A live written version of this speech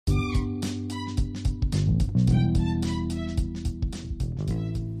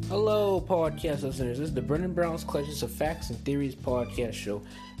Hello, podcast listeners. This is the Brendan Brown's Collections of Facts and Theories podcast show,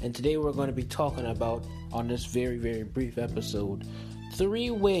 and today we're going to be talking about, on this very, very brief episode,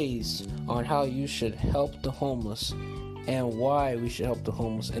 3 ways on how you should help the homeless and why we should help the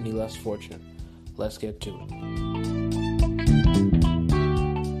homeless any less fortunate. Let's get to it.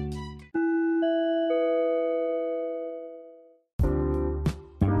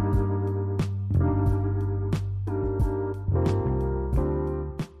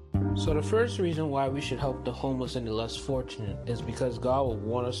 So the first reason why we should help the homeless and the less fortunate is because God will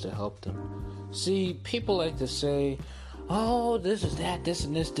want us to help them. See, people like to say, oh, this is that, this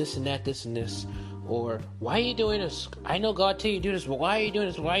and this, this and that, this and this. Or, why are you doing this? I know God tell you to do this, but why are you doing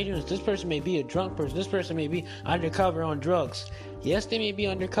this? Why are you doing this? This person may be a drunk person. This person may be undercover on drugs. Yes, they may be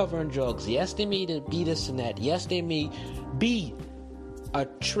undercover on drugs. Yes, they may be this and that. Yes, they may be a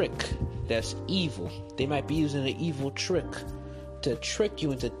trick that's evil. They might be using an evil trick to trick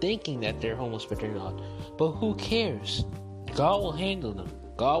you into thinking that they're homeless, but they're not. But who cares? God will handle them.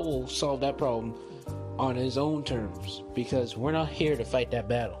 God will solve that problem on His own terms, because we're not here to fight that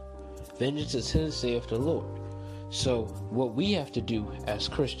battle. Vengeance is His, saith the Lord. So what we have to do as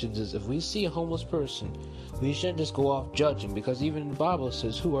Christians is, if we see a homeless person, we shouldn't just go off judging, because even the Bible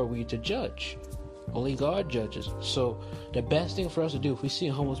says, who are we to judge? Only God judges. So the best thing for us to do if we see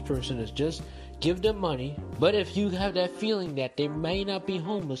a homeless person is just give them money. But if you have that feeling that they may not be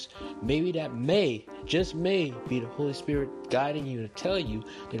homeless, maybe that just may be the Holy Spirit guiding you to tell you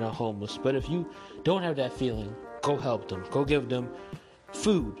they're not homeless. But if you don't have that feeling, go help them. Go give them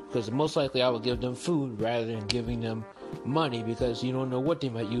food, because most likely I would give them food rather than giving them money, because you don't know what they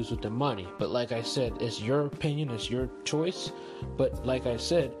might use with the money. But like I said, it's your opinion, it's your choice. But like I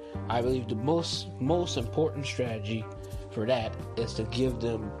said, I believe the most important strategy for that is to give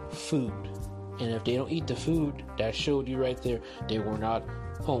them food. And if they don't eat the food, that showed you right there they were not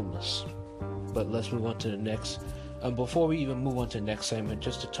homeless. But let's move on to the next. Before we even move on to the next segment,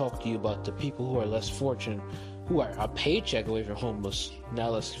 just to talk to you about the people who are less fortunate, who are a paycheck away from homeless. Now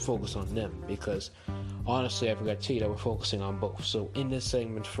let's focus on them, because honestly, I forgot to tell you that we're focusing on both. So in this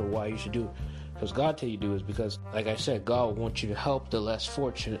segment, for why you should do it, because God tell you to do, is because, like I said, God wants you to help the less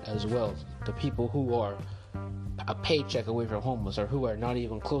fortunate as well. The people who are a paycheck away from homeless, or who are not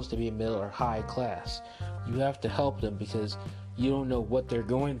even close to being middle or high class. You have to help them, because you don't know what they're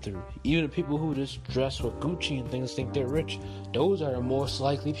going through. Even the people who just dress with Gucci and things think they're rich, those are the most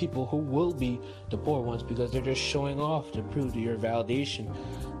likely people who will be the poor ones, because they're just showing off to prove to your validation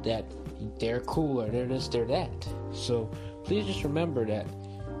that they're cool, or they're this, they're that. So please just remember that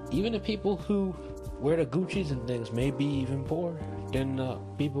even the people who wear the Guccis and things may be even poorer than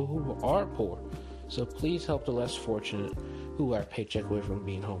people who are poor. So please help the less fortunate who are a paycheck away from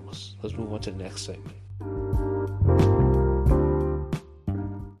being homeless. Let's move on to the next segment.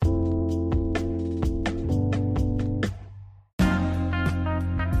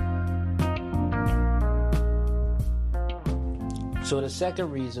 So the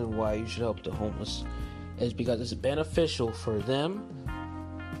second reason why you should help the homeless is because it's beneficial for them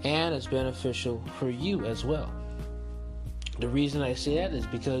and it's beneficial for you as well. The reason I say that is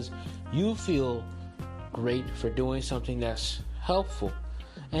because you feel great for doing something that's helpful.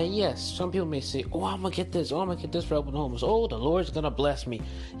 And yes, some people may say, oh, I'm going to get this for helping the homeless. Oh, the Lord's going to bless me.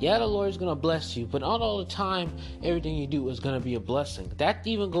 Yeah, the Lord's going to bless you, but not all the time everything you do is going to be a blessing. That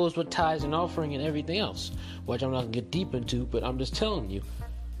even goes with tithes and offering and everything else, which I'm not going to get deep into, but I'm just telling you,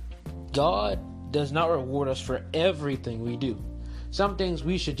 God does not reward us for everything we do. Some things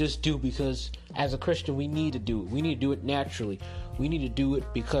we should just do because as a Christian we need to do it. We need to do it naturally. We need to do it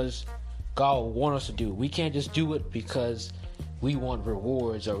because God will want us to do it. We can't just do it because we want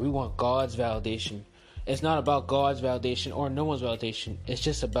rewards or we want God's validation. It's not about God's validation or no one's validation. It's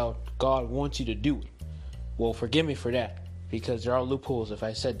just about God wants you to do it. Well, forgive me for that, because there are loopholes if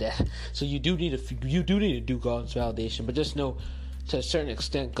I said that. So you do need to do God's validation, but just know to a certain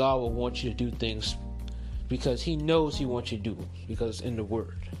extent God will want you to do things because He knows He wants you to do it, because it's in the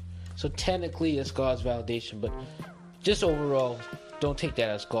Word. So technically it's God's validation, but just overall, don't take that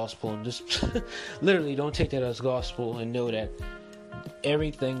as gospel, and just literally don't take that as gospel, and know that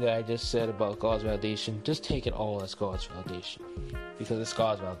everything that I just said about God's validation, just take it all as God's validation, because it's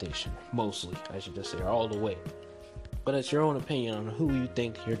God's validation, mostly, I should just say, all the way. But it's your own opinion on who you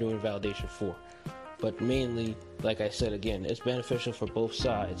think you're doing validation for. But mainly, like I said again, it's beneficial for both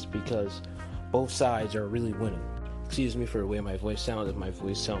sides, because both sides are really winning. Excuse me for the way my voice sounds, if my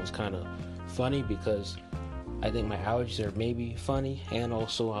voice sounds kind of funny, because I think my allergies are maybe funny, and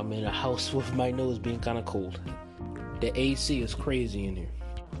also I'm in a house with my nose being kind of cold. The AC is crazy in here.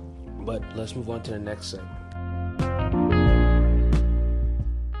 But let's move on to the next segment.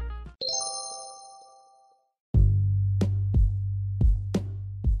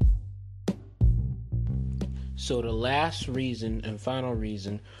 So the last reason and final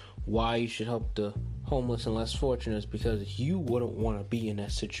reason why you should help the homeless and less fortunate is because you wouldn't want to be in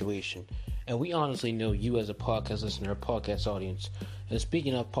that situation. And we honestly know you as a podcast listener, a podcast audience. And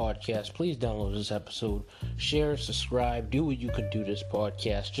speaking of podcasts, please download this episode, share, subscribe, do what you can do this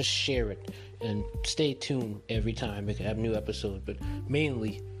podcast. Just share it and stay tuned every time we can have new episodes. But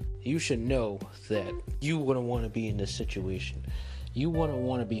mainly, you should know that you wouldn't want to be in this situation. You wouldn't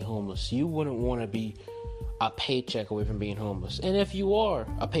want to be homeless. You wouldn't want to be a paycheck away from being homeless. And if you are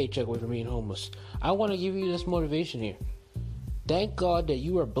a paycheck away from being homeless, I want to give you this motivation here. Thank God that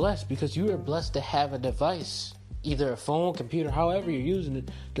you are blessed, because you are blessed to have a device, either a phone, computer, however you're using it,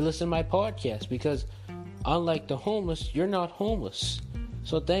 to listen to my podcast. Because unlike the homeless, you're not homeless.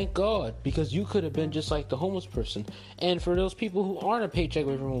 So thank God, because you could have been just like the homeless person. And for those people who aren't a paycheck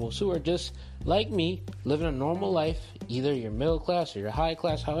away from homeless, who are just like me, living a normal life, either you're middle class or you're high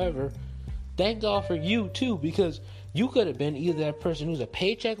class, however, thank God for you too, because you could have been either that person who's a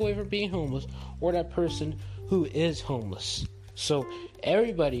paycheck away from being homeless or that person who is homeless. So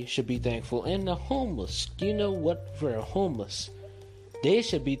everybody should be thankful. And the homeless, you know what, for a homeless, they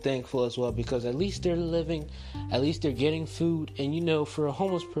should be thankful as well, because at least they're living, at least they're getting food. And you know, for a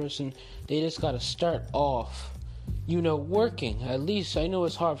homeless person, they just got to start off, working. At least, I know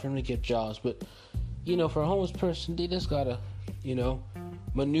it's hard for them to get jobs, but for a homeless person, they just got to,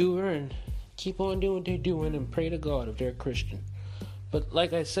 maneuver and keep on doing what they're doing and pray to God if they're a Christian. But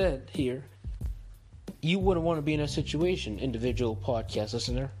like I said here, you wouldn't want to be in a situation, individual podcast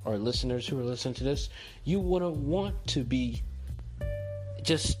listener or listeners who are listening to this. You wouldn't want to be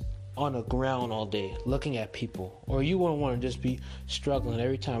just on the ground all day looking at people, or you wouldn't want to just be struggling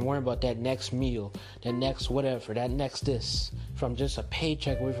every time, worrying about that next meal, that next whatever, that next this, from just a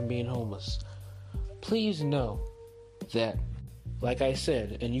paycheck away from being homeless. Please know that, like I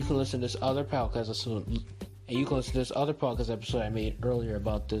said, and you can listen to this other podcast episode I made earlier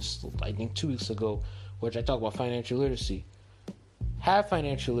about this, I think 2 weeks ago, which I talk about financial literacy. Have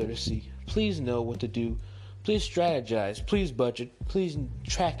financial literacy. Please know what to do. Please strategize. Please budget. Please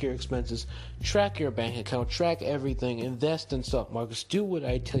track your expenses. Track your bank account. Track everything. Invest in stock markets. Do what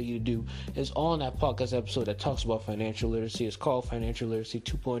I tell you to do. It's all in that podcast episode that talks about financial literacy. It's called Financial Literacy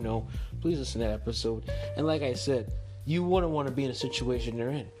 2.0. Please listen to that episode. And like I said, you wouldn't want to be in a situation they're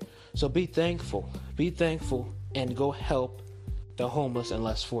in. So be thankful. Be thankful and go help the homeless and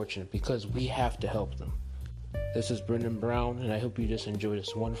less fortunate, because we have to help them. This is Brendan Brown, and I hope you just enjoyed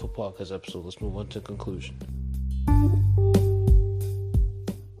this wonderful podcast episode. Let's move on to conclusion.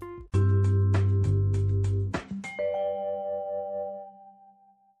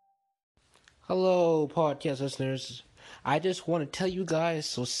 Hello, podcast listeners. I just want to tell you guys,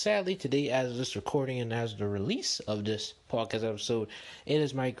 so sadly today, as of this recording and as the release of this podcast episode, it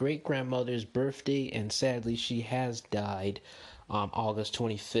is my great-grandmother's birthday, and sadly she has died August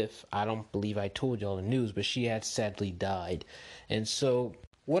 25th. I don't believe I told y'all the news, but she had sadly died. And so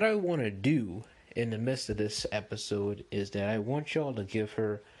what I want to do in the midst of this episode is that I want y'all to give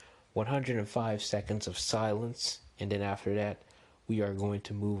her 105 seconds of silence, and then after that, we are going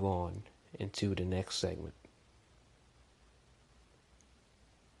to move on into the next segment.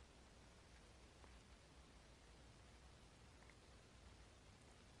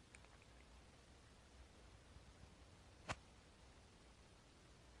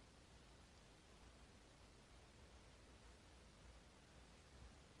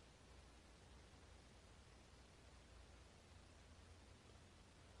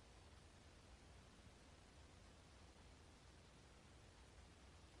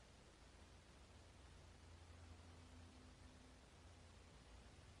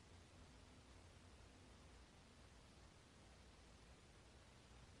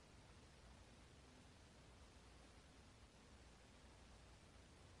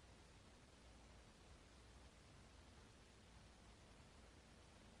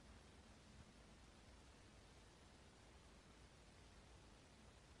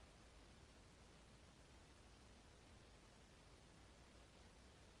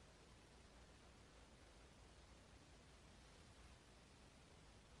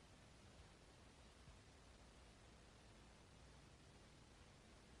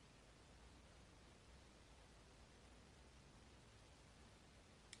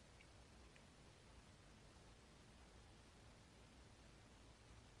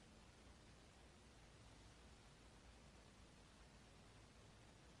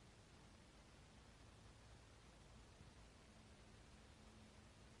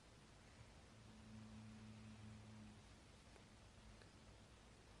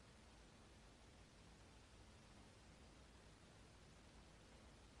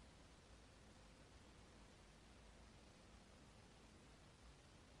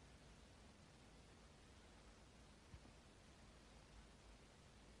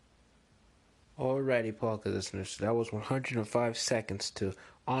 Alrighty, podcast listeners, that was 105 seconds to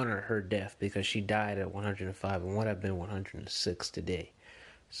honor her death because she died at 105 and would have been 106 today.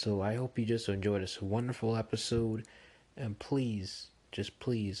 So I hope you just enjoyed this wonderful episode, and please, just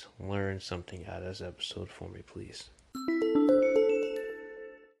please, learn something out of this episode for me, please.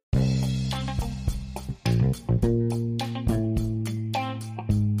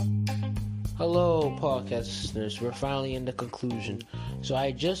 Hello, podcast listeners. We're finally in the conclusion. So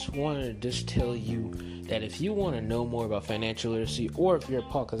I just wanted to just tell you that if you want to know more about financial literacy, or if you're a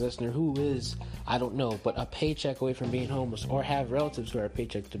podcast listener who is, I don't know, but a paycheck away from being homeless, or have relatives who are a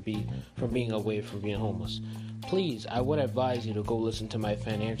paycheck from being away from being homeless, please, I would advise you to go listen to my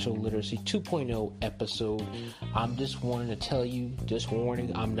Financial Literacy 2.0 episode. I'm just wanting to tell you, just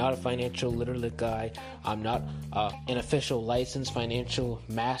warning, I'm not a financial literate guy. I'm not an official licensed financial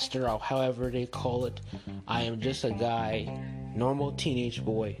master, or however they call it. I am just a guy, normal teenage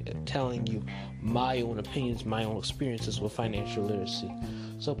boy, telling you my own opinions, my own experiences with financial literacy.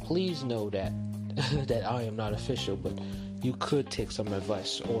 So please know that that I am not official, but you could take some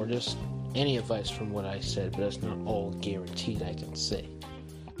advice, or just any advice from what I said, but that's not all guaranteed I can say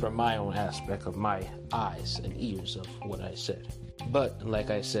from my own aspect of my eyes and ears of what I said. But like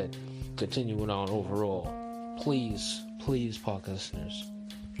I said, continuing on overall, please, podcast listeners,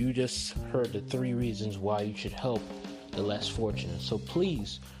 you just heard the 3 reasons why you should help the less fortunate. So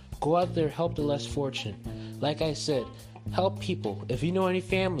please, go out there, help the less fortunate. Like I said, help people. If you know any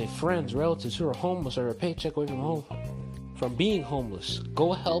family, friends, relatives who are homeless or a paycheck away from being homeless,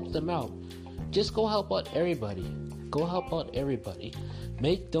 go help them out. Just go help out everybody. Go help out everybody.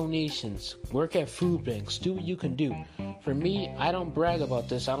 Make donations. Work at food banks. Do what you can do. For me, I don't brag about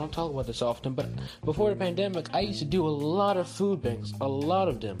this. I don't talk about this often, but before the pandemic, I used to do a lot of food banks. A lot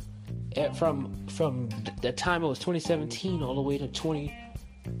of them. From the time it was 2017 all the way to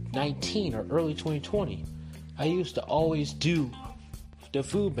 2019 or early 2020. I used to always do the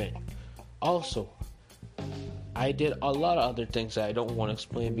food bank. Also, I did a lot of other things that I don't want to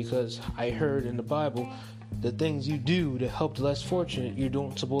explain, because I heard in the Bible the things you do to help the less fortunate, you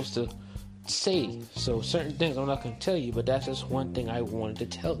don't supposed to say. So certain things I'm not going to tell you, but that's just one thing I wanted to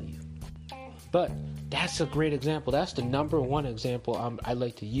tell you. But that's a great example. That's the number one example I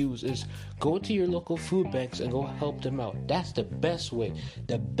like to use, is go to your local food banks and go help them out. That's the best way.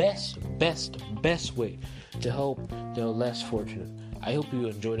 The best way to help the less fortunate. I hope you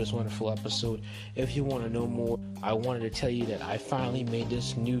enjoyed this wonderful episode. If you want to know more, I wanted to tell you that I finally made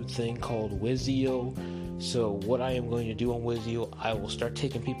this new thing called Wizio. So what I am going to do on Wizio, I will start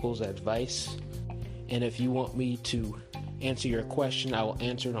taking people's advice. And if you want me to answer your question, I will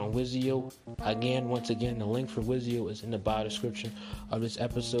answer it on Wizio. Once again, the link for Wizio is in the bio description of this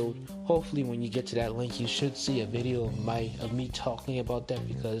episode. Hopefully when you get to that link, you should see a video of me talking about that,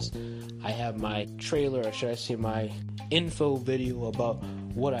 because I have my trailer, or should I say my info video about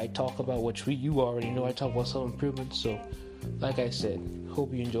what I talk about, which you already know. I talk about self-improvement. So like I said,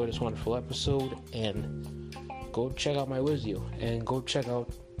 hope you enjoyed this wonderful episode, and go check out my Wizio, and go check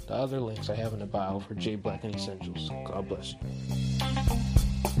out the other links I have in the bio for J Black and Essentials. God bless you.